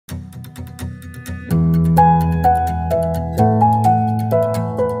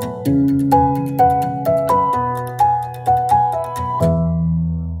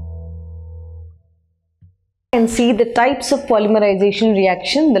and see the types of polymerization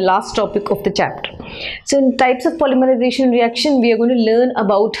reaction, the last topic of the chapter. So in types of polymerization reaction, we are going to learn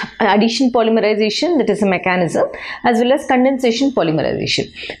about addition polymerization, that is a mechanism, as well as condensation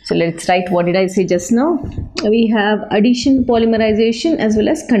polymerization. So let's write, what did I say just now? We have addition polymerization as well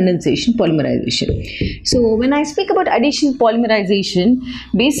as condensation polymerization. So when I speak about addition polymerization,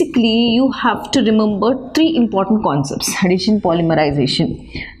 basically you have to remember three important concepts. Addition polymerization.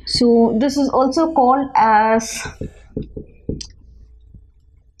 So this is also called as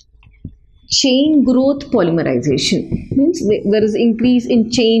chain growth polymerization. Means there is increase in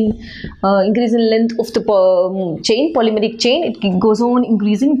chain, increase in length of the chain, polymeric chain. It goes on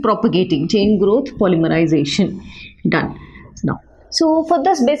increasing, propagating. Chain growth polymerization. Done. Now, so for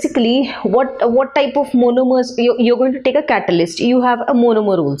this, basically what type of monomers you're going to take a catalyst. You have a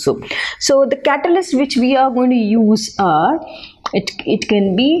monomer also. So the catalyst which we are going to use are, it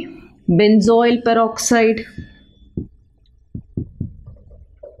can be benzoyl peroxide,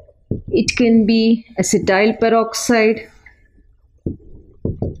 it can be acetyl peroxide,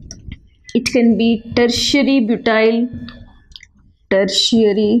 it can be tertiary butyl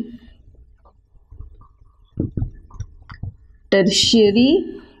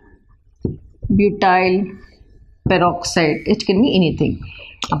peroxide. It can be anything.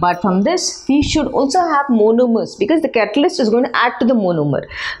 Apart from this, we should also have monomers, because the catalyst is going to add to the monomer.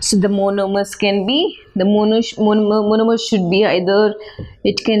 So the monomers can be, the monomers should be either,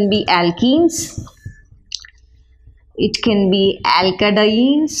 it can be alkenes, it can be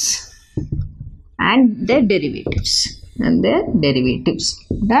alkadienes, and their derivatives.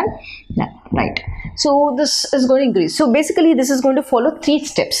 Done? Right. So this is going to increase. So basically this is going to follow three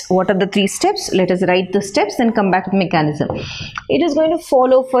steps. What are the three steps? Let us write the steps, then come back to the mechanism. It is going to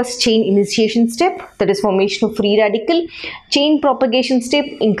follow first chain initiation step, that is formation of free radical. Chain propagation step,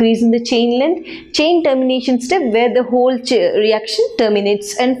 increase in the chain length. Chain termination step, where the whole reaction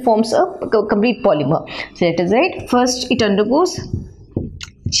terminates and forms a complete polymer. So let us write, first it undergoes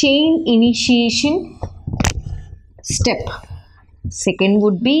chain initiation step. Second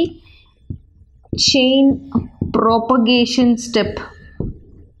would be chain propagation step.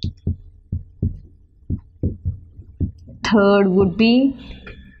 Third would be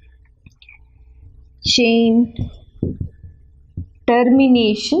chain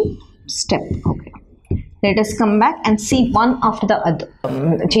termination step. Okay. Let us come back and see one after the other.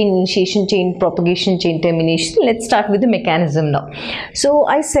 Chain initiation, chain propagation, chain termination. Let's start with the mechanism now. So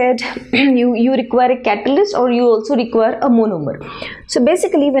I said you require a catalyst, or you also require a monomer. So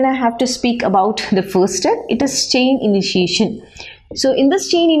basically when I have to speak about the first step, it is chain initiation. So in this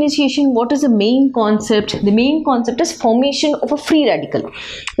chain initiation, what is the main concept? The main concept is formation of a free radical,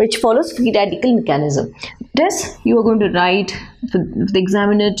 which follows free radical mechanism. This you are going to write for the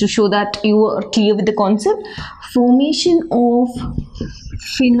examiner to show that you are clear with the concept. Formation of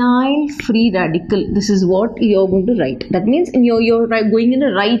phenyl free radical. This is what you are going to write. That means you're going in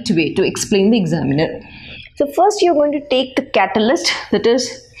a right way to explain the examiner. So first you are going to take the catalyst, that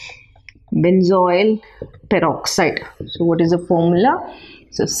is benzoyl peroxide. So what is the formula?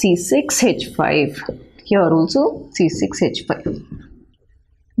 So C6H5. Here also C6H5.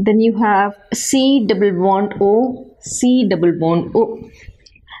 Then you have C double bond O, C double bond O.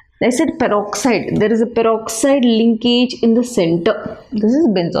 I said peroxide. There is a peroxide linkage in the center. This is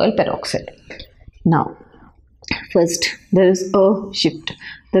benzoyl peroxide. Now, first there is a shift.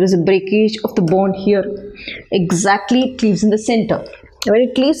 There is a breakage of the bond here. Exactly, it cleaves in the center. When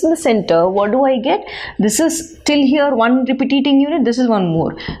it cleaves in the center, what do I get? This is till here one repeating unit, this is one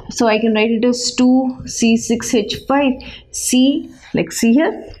more. So I can write it as 2C6H5, C, like C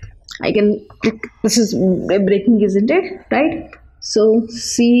here. I can, this is breaking, isn't it? Right? So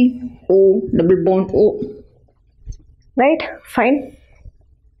CO double bond O. Right? Fine.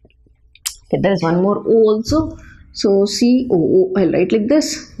 Okay, there is one more O also. So COO, I'll write like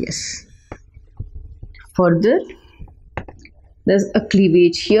this. Yes. Further, there's a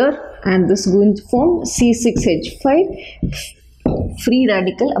cleavage here, and this is going to form C6H5 free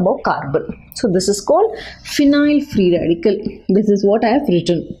radical above carbon. So this is called phenyl free radical. This is what I have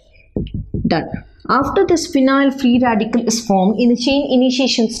written. Done. After this phenyl free radical is formed in the chain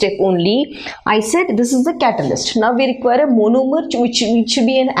initiation step only, I said this is the catalyst. Now we require a monomer which should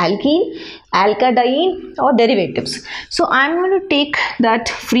be an alkene, alkadiene or derivatives. So I am going to take that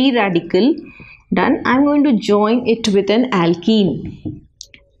free radical. Done. I am going to join it with an alkene.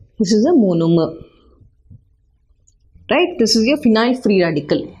 This is a monomer. Right? This is your phenyl free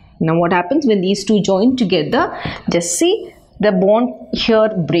radical. Now what happens when these two join together? Just see, the bond here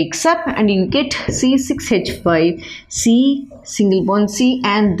breaks up and you get C6H5, C single bond C,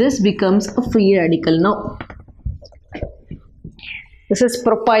 and this becomes a free radical now. This is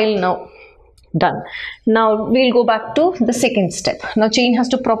propyl now. Done. Now we'll go back to the second step. Now chain has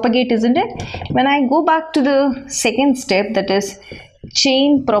to propagate, isn't it? When I go back to the second step, that is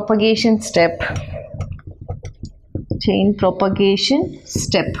chain propagation step. Chain propagation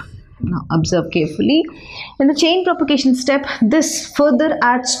step. Now observe carefully. In the chain propagation step, this further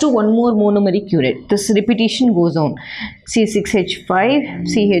adds to one more monomeric unit. This repetition goes on. C6H5,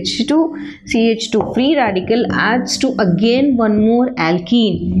 CH2, CH2 free radical adds to again one more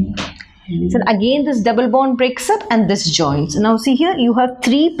alkene. So again this double bond breaks up and this joins. Now see here, you have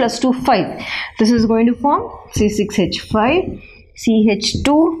 3 plus 2, 5. This is going to form C6H5,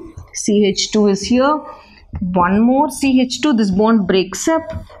 CH2, CH2 is here. One more CH2, this bond breaks up.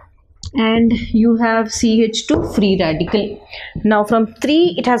 And you have CH2 free radical. Now from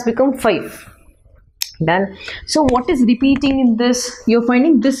 3 it has become 5. Done. So what is repeating in this? You're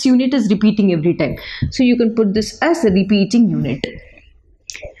finding this unit is repeating every time. So you can put this as a repeating unit.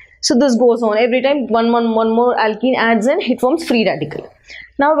 So this goes on every time. One more alkene adds in, it forms free radical.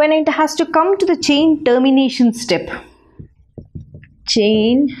 Now when it has to come to the chain termination step.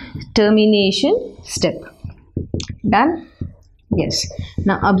 Chain termination step. Done. Yes.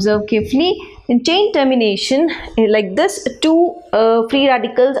 Now observe carefully. In chain termination, like this, two free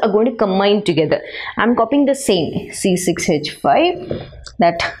radicals are going to combine together. I'm copying the same C6H5,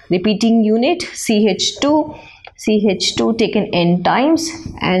 that repeating unit, CH2, CH2 taken n times,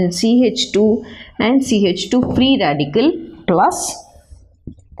 and CH2 and CH2 free radical plus,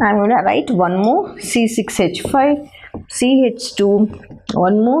 I'm going to write one more C6H5, CH2,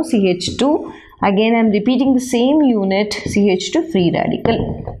 one more CH2. Again, I am repeating the same unit, CH2 free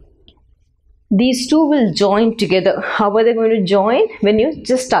radical. These two will join together. How are they going to join? When you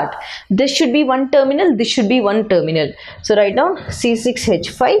just start. This should be one terminal, this should be one terminal. So write down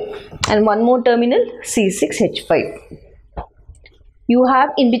C6H5 and one more terminal, C6H5. You have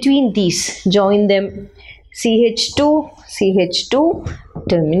in between these, join them. CH2, CH2,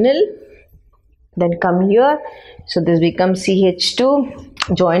 terminal. Then come here. So this becomes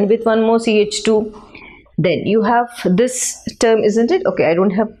CH2, joined with one more CH2. Then you have this term, isn't it? Okay, I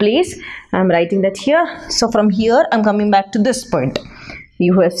don't have place. I'm writing that here. So from here, I'm coming back to this point.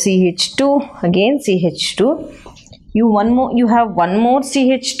 You have CH2, again CH2. You have one more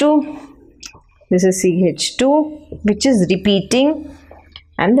CH2. This is CH2, which is repeating,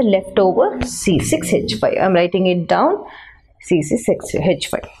 and the leftover C6H5. I'm writing it down.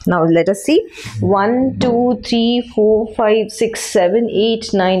 C6H5. Now let us see. 1, 2, 3, 4, 5, 6, 7,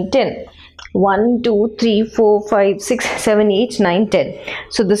 8, 9, 10. 1, 2, 3, 4, 5, 6, 7, 8, 9, 10.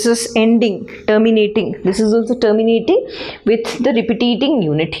 So this is ending, terminating. This is also terminating with the repeating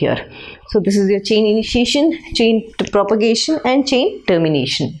unit here. So this is your chain initiation, chain propagation, and chain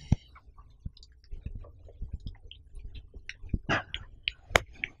termination.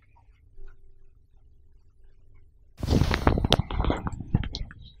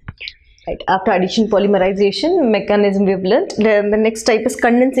 Right. After addition polymerization mechanism we have learnt, then the next type is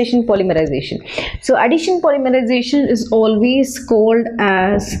condensation polymerization. So addition polymerization is always called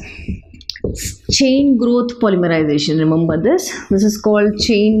as chain growth polymerization. Remember this. This is called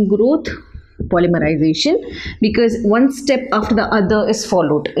chain growth polymerization because one step after the other is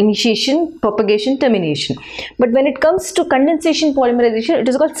followed. Initiation, propagation, termination. But when it comes to condensation polymerization, it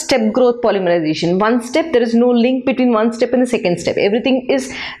is called step growth polymerization. One step, there is no link between one step and the second step. Everything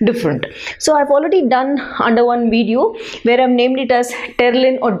is different. So I've already done under one video where I've named it as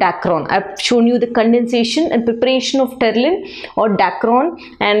Terlin or Dacron. I've shown you the condensation and preparation of Terlin or Dacron,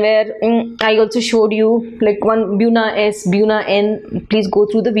 and where I also showed you like one Buna S, Buna N. Please go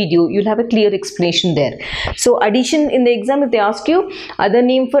through the video. You'll have a clear explanation there. So addition, in the exam if they ask you, other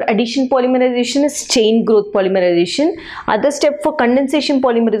name for addition polymerization is chain growth polymerization. Other step for condensation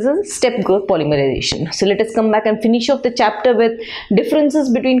polymerization, step growth polymerization. So let us come back and finish off the chapter with differences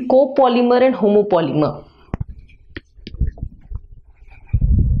between copolymer and homopolymer.